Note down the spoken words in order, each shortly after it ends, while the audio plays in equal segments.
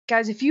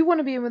Guys, if you want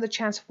to be in with a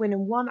chance of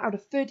winning 1 out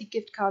of 30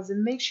 gift cards,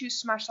 then make sure you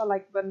smash that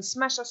like button,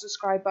 smash that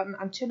subscribe button,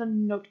 and turn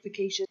on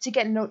notifications to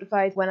get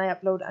notified when I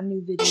upload a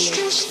new video.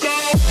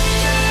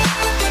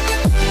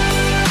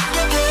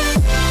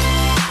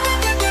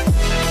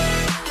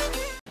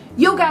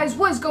 Yo guys,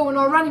 what is going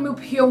on? Randy Moop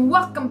here, and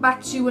welcome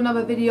back to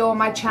another video on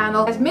my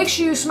channel. Guys, make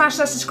sure you smash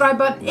that subscribe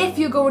button if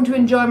you're going to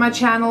enjoy my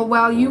channel.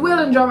 Well, you will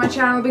enjoy my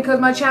channel because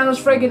my channel is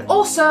friggin'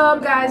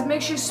 awesome. Guys,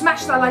 make sure you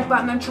smash that like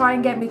button and try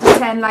and get me to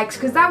 10 likes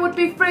because that would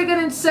be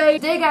friggin' insane.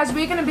 Today guys,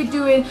 we're going to be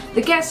doing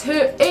the Guess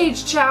Her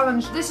Age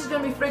Challenge. This is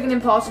going to be friggin'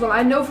 impossible.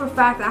 I know for a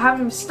fact I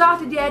haven't even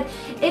started yet.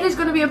 It is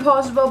going to be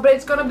impossible, but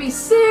it's going to be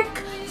sick.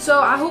 So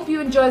I hope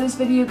you enjoy this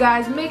video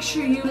guys. Make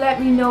sure you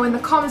let me know in the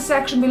comment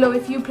section below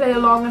if you play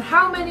along and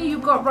how many you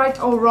got right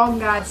or wrong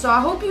guys. So I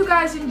hope you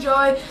guys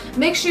enjoy.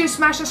 Make sure you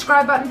smash the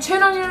subscribe button,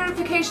 turn on your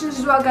notifications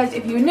as well guys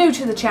if you're new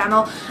to the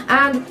channel,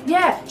 and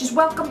yeah, just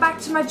welcome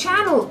back to my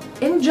channel.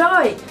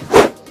 Enjoy.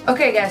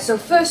 Okay guys, so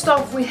first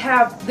off we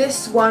have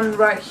this one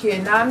right here.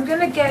 Now I'm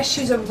gonna guess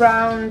she's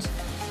around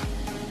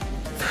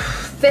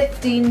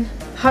 15,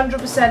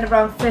 100%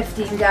 around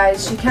 15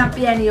 guys. She can't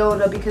be any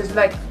older because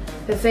like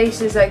her face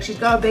is like, she's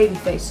got a baby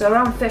face, so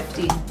around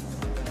 15.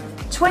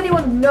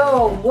 21,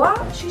 no,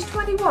 what? She's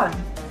 21.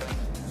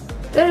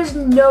 There is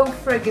no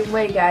friggin'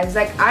 way guys.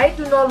 Like, I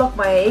do not look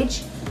my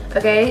age,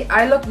 okay?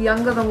 I look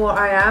younger than what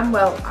I am.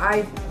 Well,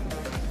 I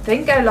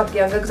think I look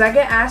younger because I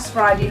get asked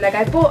Friday. Like,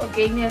 I bought a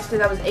game yesterday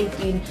that was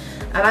 18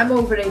 and I'm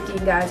over 18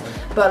 guys.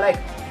 But like,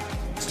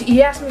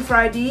 he asked me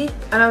Friday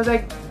and I was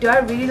like, do I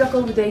really look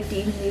over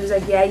 18? And he was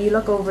like, yeah, you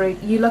look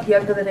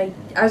younger than 18.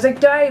 I was like,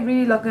 do I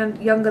really look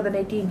younger than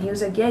 18? He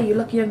was like, yeah, you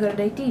look younger than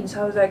 18.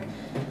 So I was like,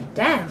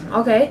 damn,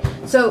 okay.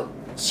 So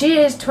she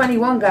is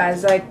 21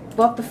 guys. Like,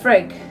 what the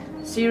frig?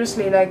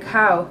 Seriously, like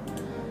how?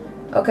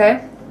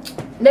 Okay.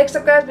 Next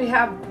up guys, we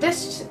have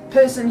this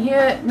person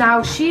here.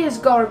 Now she has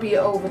got to be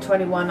over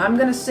 21. I'm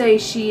going to say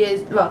she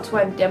is, well,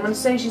 20. I'm going to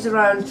say she's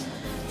around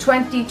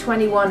 20,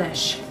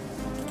 21-ish.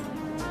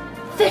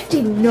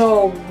 15?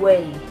 No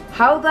way.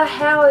 How the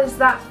hell is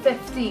that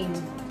 15?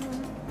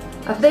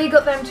 Have they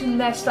got them two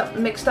mixed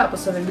up or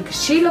something?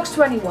 Because she looks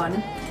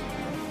 21.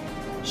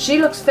 She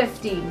looks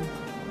 15.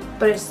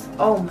 But it's,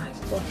 oh my,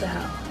 what the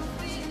hell?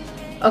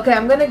 Okay,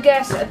 I'm gonna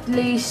guess at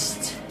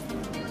least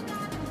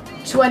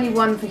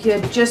 21 for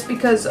here, just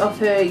because of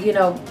her, you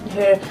know,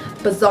 her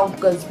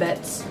bazonkas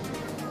bits.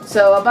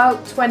 So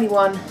about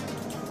 21,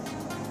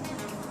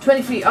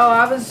 23. Oh,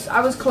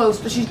 I was close,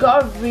 but she's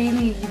got a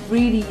really,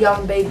 really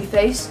young baby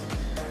face.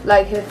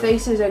 Like her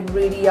face is like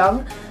really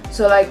young.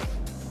 So like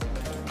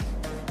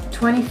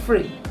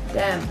 23.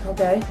 Damn.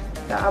 Okay,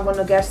 I want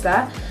to guess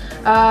that.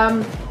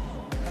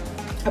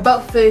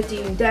 About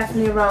 13.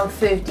 Definitely around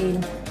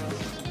 13.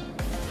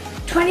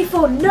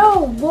 24,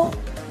 no, what?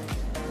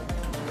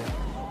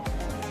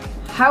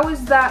 How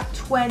is that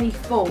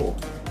 24?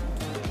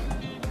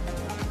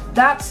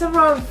 That's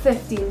around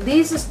 15.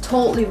 This is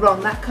totally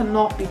wrong. That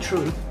cannot be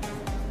true.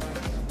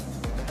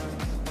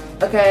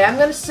 Okay, I'm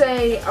gonna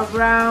say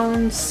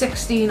around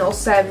 16 or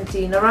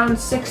 17. Around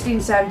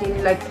 16,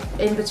 17, like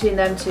in between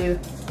them two.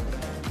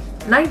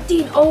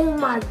 19, oh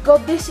my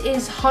god, this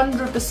is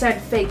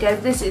 100% fake, guys.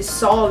 This is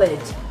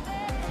solid.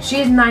 She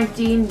is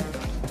 19.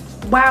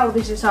 Wow,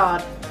 this is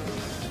hard.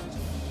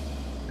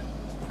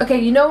 Okay,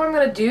 you know what I'm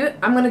going to do?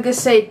 I'm going to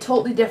say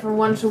totally different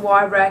one to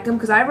what I reckon,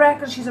 because I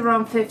reckon she's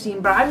around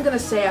 15, but I'm going to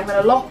say I'm going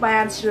to lock my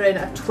answer in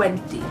at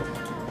 20.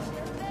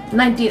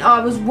 19, oh, I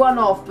was one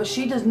off, but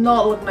she does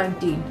not look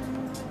 19.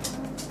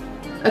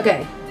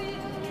 Okay.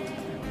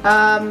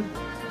 I'm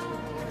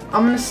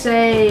going to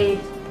say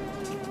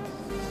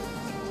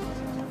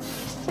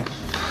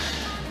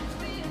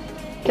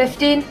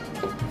 15,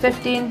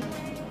 15,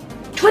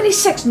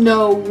 26,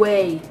 no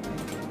way.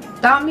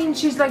 That means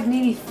she's like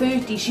nearly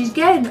 30. She's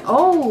getting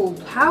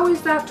old. How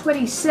is that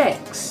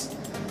 26?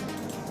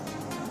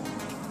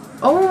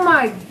 Oh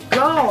my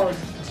god.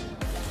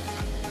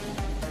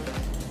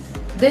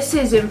 This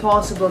is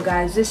impossible,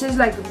 guys. This is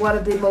like one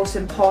of the most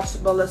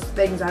impossiblest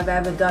things I've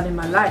ever done in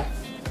my life.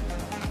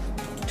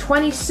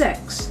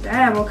 26.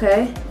 Damn,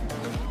 okay.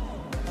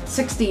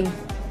 16.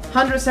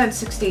 100%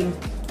 16.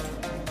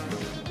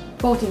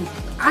 14.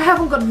 I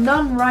haven't got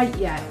none right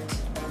yet.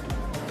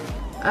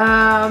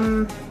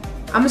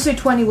 I'm gonna say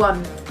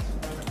 21.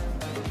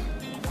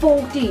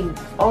 14.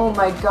 Oh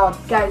my god.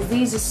 Guys,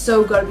 these are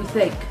so gotta be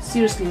fake.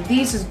 Seriously,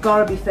 these has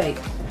gotta be fake.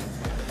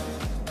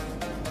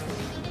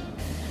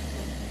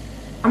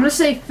 I'm gonna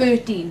say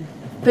 13.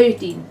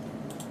 13.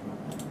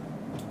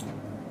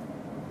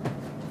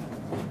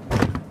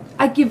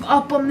 I give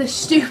up on this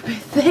stupid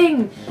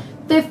thing.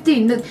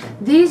 15.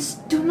 These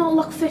do not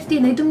look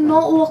 15. They do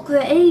not look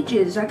their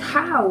ages. Like,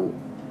 how?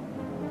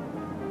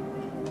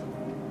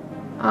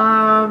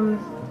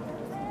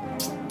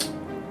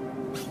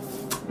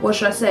 What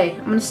should I say?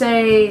 I'm gonna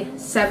say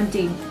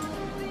 17.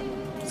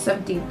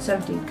 17,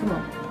 come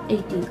on.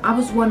 18. I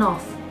was one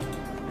off.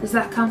 Does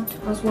that count?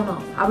 I was one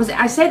off.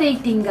 I said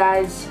 18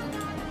 guys.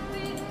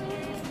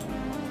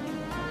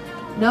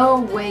 No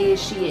way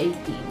is she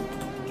 18.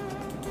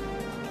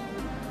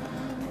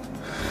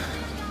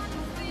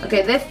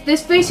 Okay,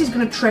 this face is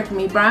gonna trick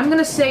me, but I'm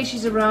gonna say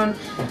she's around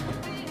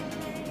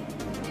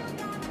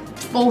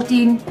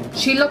 14.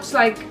 She looks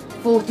like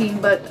 14,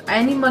 but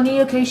any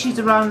money, okay, she's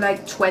around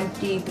like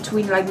 20,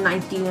 between like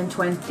 19 and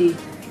 20.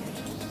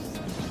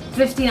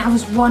 15, I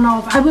was one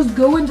off. I was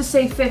going to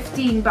say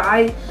 15, but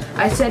I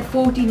said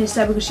 14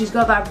 instead because she's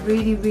got that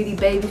really, really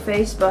baby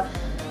face, but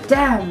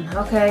damn,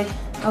 okay.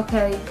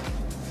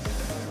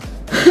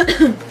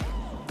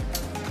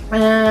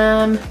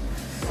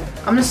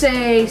 I'm gonna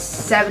say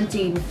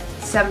 17,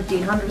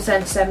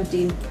 100%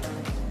 17.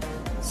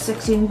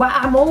 16, wow,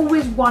 I'm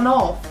always one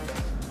off.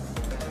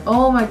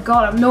 Oh my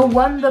god, no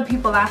wonder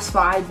people ask for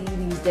ID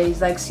these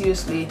days, like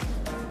seriously.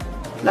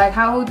 Like,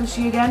 how old is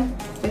she again?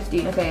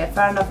 15, okay,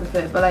 fair enough with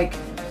it, but like,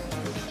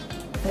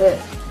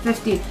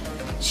 15.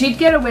 She'd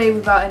get away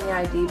without any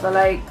ID, but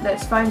like,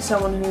 let's find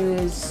someone who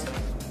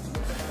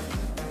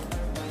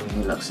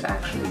looks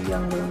actually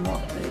younger than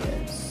what they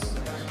is.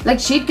 Like,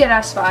 she'd get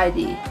asked for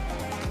ID.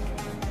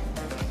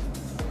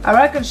 I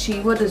reckon she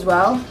would as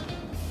well.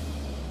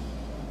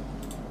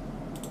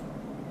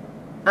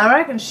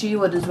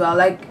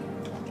 Like,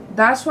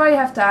 that's why you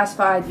have to ask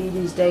for ID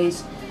these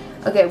days.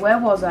 Okay, where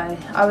was I?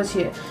 I was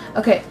here.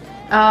 Okay,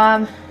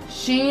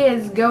 she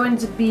is going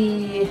to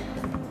be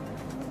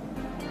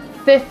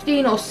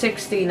 15 or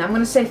 16. I'm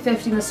gonna say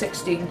 15 or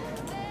 16.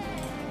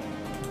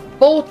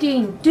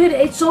 14. Dude,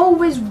 it's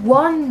always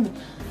one.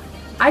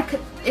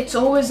 It's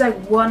always like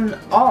one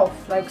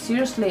off. Like,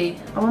 seriously.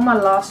 I'm on my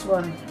last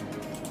one.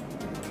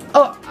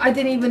 Oh,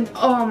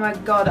 oh my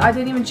god. I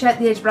didn't even check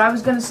the age, but I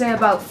was gonna say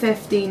about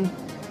 15.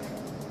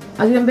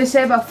 I was gonna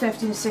say about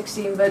 15,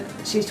 16, but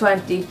she's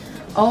 20.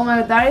 Oh my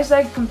god, that is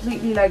like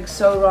completely like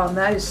so wrong.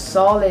 That is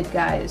solid,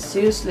 guys.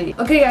 Seriously.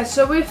 Okay, guys,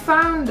 so we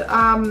found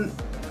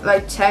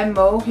like 10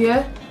 more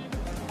here.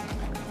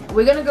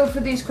 We're gonna go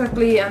through these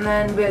quickly and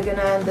then we're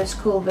gonna end this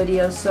cool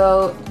video.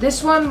 So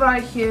this one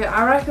right here,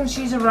 I reckon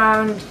she's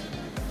around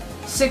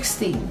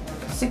 16.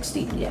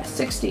 16, yeah,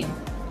 16.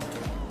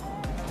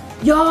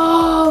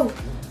 Yo!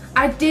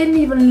 I didn't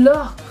even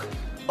look.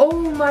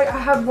 Oh my, I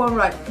had one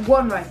right.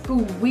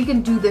 Boom, we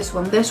can do this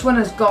one. This one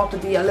has got to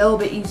be a little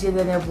bit easier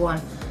than everyone.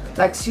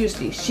 Like,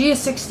 seriously, she is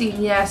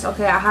 16, yes.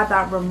 Okay, I had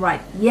that one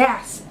right.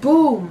 Yes,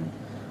 boom.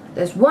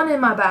 There's one in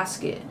my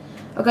basket.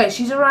 Okay,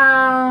 she's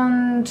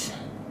around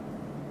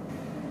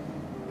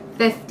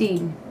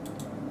 15.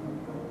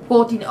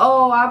 14.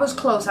 Oh, I was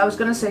close. I was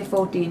gonna say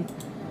 14.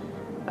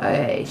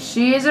 Okay,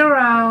 she is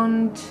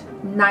around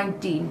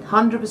 19.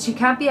 100%. She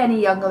can't be any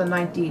younger than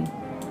 19.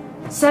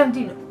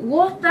 17.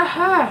 What the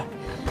heck?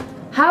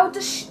 How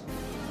does she...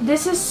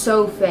 This is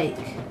so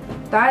fake.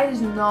 That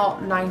is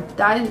not 9.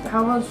 That is...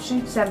 How old is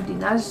she? 17.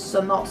 That is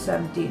so not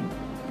 17.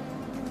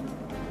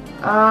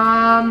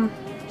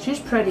 She's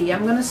pretty.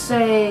 I'm gonna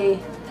say...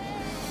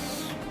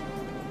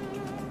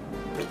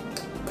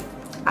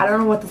 I don't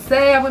know what to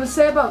say. I'm gonna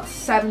say about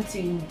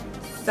 17.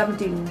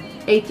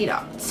 17. 18.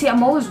 See,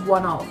 I'm always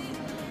one off.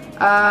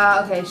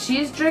 Okay,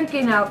 she's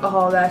drinking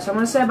alcohol there, so I'm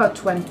gonna say about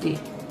 20.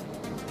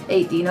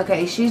 18.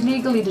 Okay, she's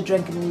legally to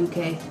drink in the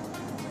UK.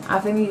 I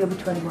think you'll be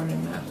 21 in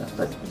America,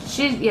 but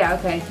she's, yeah,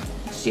 okay.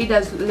 She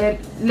does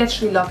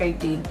literally look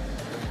 18.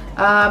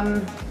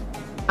 I'm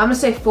gonna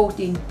say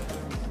 14.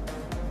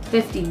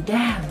 15.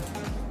 Damn.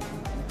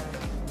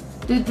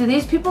 Do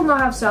these people not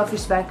have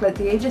self-respect? Like,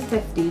 the age of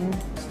 15,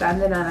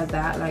 standing there like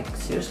that, like,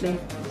 seriously.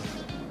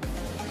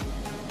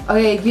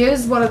 Okay,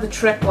 here's one of the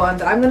trick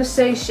ones. I'm gonna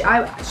say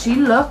she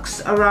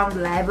looks around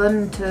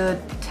 11 to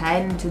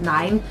 10 to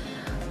 9.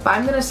 But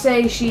I'm gonna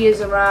say she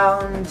is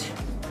around,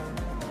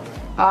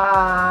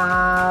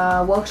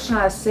 what should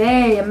I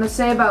say? I'm gonna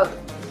say about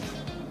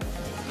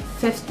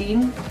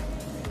 15.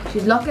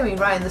 She's looking me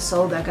right in the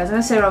soul there, guys. I'm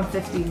gonna say around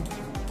 15.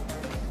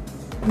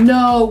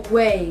 No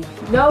way.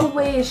 No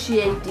way is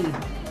she 18.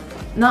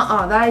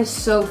 Nuh-uh, that is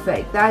so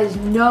fake. That is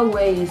no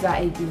way is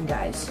that 18,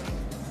 guys.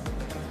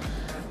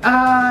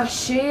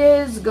 She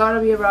is gotta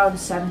be around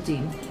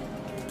 17.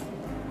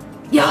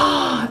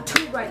 Yeah,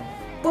 2 right.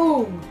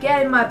 Boom!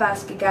 Get in my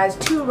basket, guys.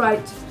 2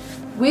 right.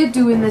 We're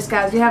doing this,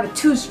 guys. We have a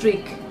 2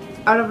 streak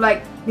out of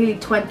like nearly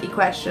 20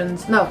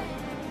 questions. No,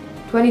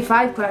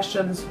 25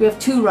 questions. We have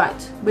 2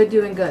 right. We're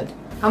doing good.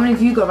 How many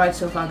of you got right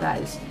so far,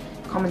 guys?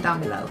 Comment down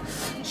below.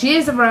 She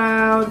is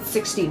around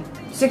 16.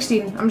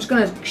 16. I'm just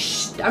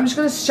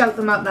gonna shout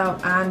them out now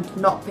and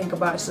not think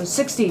about it. So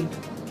 16.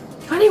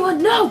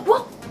 21. No.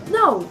 What?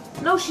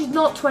 No, she's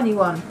not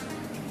 21.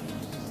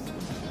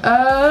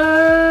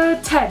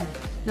 10.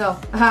 No,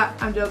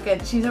 I'm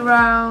joking. She's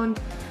around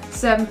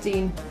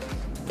 17.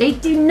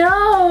 18,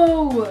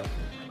 no!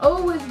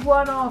 Always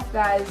one off,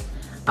 guys.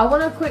 I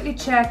want to quickly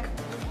check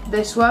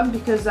this one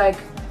because, like,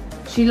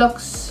 she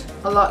looks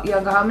a lot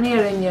younger. How many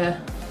are in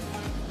here?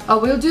 Oh,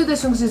 we'll do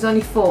this one because there's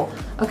only 4.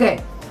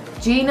 Okay,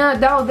 Gina.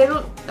 No, they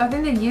don't. I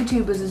think they're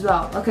YouTubers as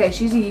well. Okay,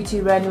 she's a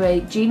YouTuber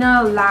anyway.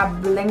 Gina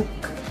Lablink.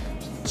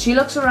 She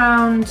looks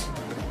around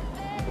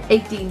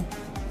 18.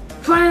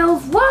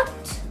 12?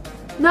 What?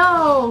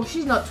 No,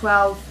 she's not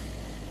 12.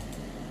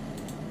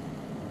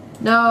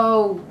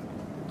 No.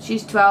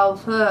 She's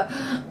 12.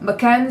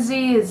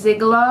 Mackenzie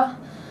Ziegler.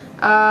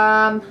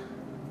 I'm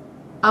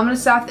gonna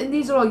say, I think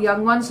these are all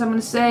young ones, so I'm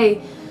gonna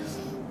say,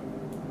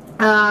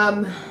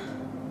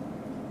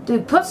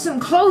 dude, put some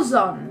clothes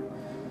on.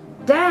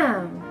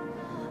 Damn.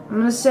 I'm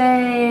gonna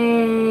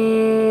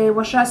say,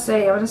 what should I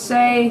say? I'm gonna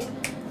say,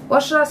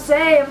 what should I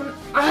say?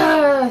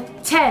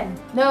 10,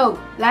 no,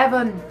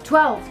 11,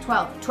 12,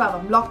 12, 12.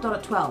 I'm locked on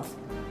at 12.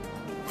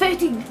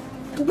 13,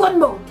 one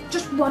more,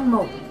 just one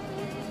more.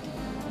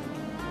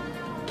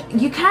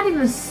 You can't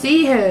even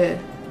see her.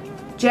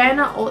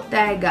 Jenna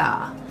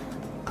Ortega.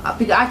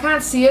 I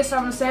can't see her, so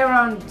I'm gonna say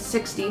around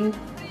 16,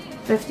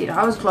 15.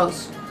 I was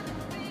close.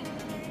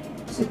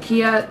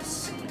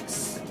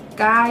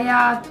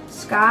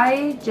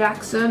 Sky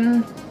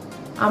Jackson.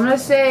 I'm gonna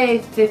say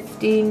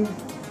 15.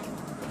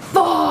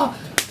 4.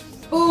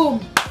 Boom.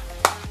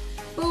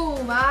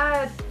 Boom. I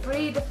had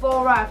 3 to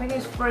 4 right. I think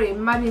it's 3. It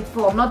might be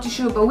 4. I'm not too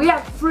sure, but we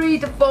had 3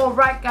 to 4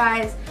 right,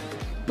 guys.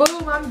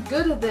 Boom. I'm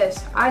good at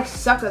this. I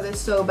suck at this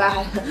so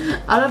bad.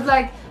 Out of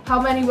like,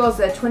 how many was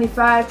there?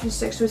 25,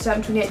 26,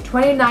 27, 28,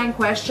 29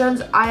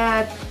 questions. I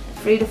had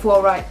 3 to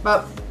 4 right,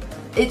 but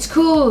it's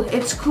cool.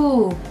 It's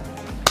cool.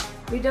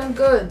 We done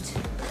good.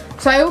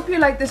 So I hope you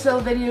liked this little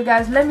video,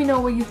 guys. Let me know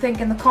what you think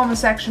in the comment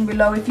section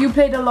below. If you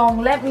played along,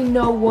 let me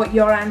know what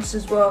your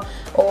answers were,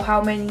 or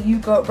how many you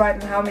got right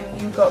and how many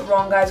you got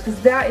wrong, guys,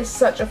 because that is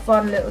such a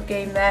fun little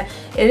game there.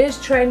 It is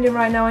trending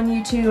right now on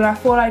YouTube, and I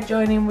thought I'd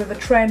join in with a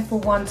trend for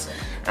once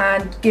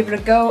and give it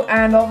a go.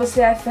 And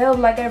obviously I failed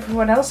like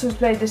everyone else who's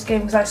played this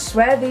game, because I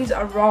swear these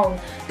are wrong.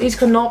 These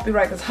cannot be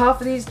right, because half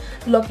of these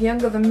look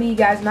younger than me,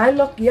 guys, and I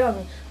look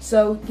young.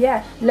 So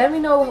yeah, let me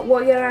know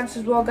what your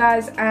answers were,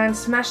 guys, and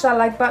smash that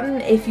like button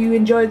if you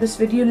enjoyed this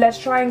video. Let's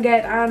try and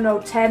get, I don't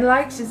know, 10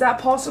 likes. Is that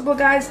possible,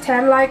 guys?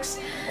 10 likes?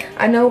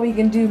 I know we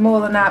can do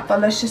more than that,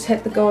 but let's just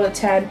hit the goal at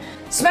 10.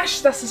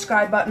 Smash that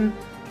subscribe button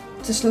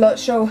to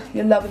show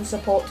your love and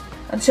support,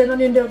 and turn on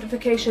your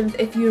notifications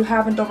if you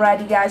haven't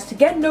already, guys, to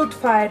get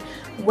notified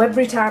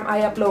every time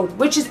I upload,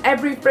 which is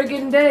every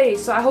friggin' day.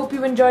 So I hope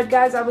you enjoyed,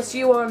 guys. I will see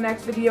you all in the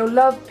next video.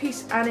 Love,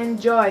 peace, and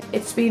enjoy.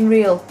 It's been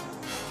real.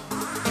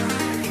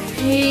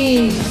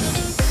 Peace.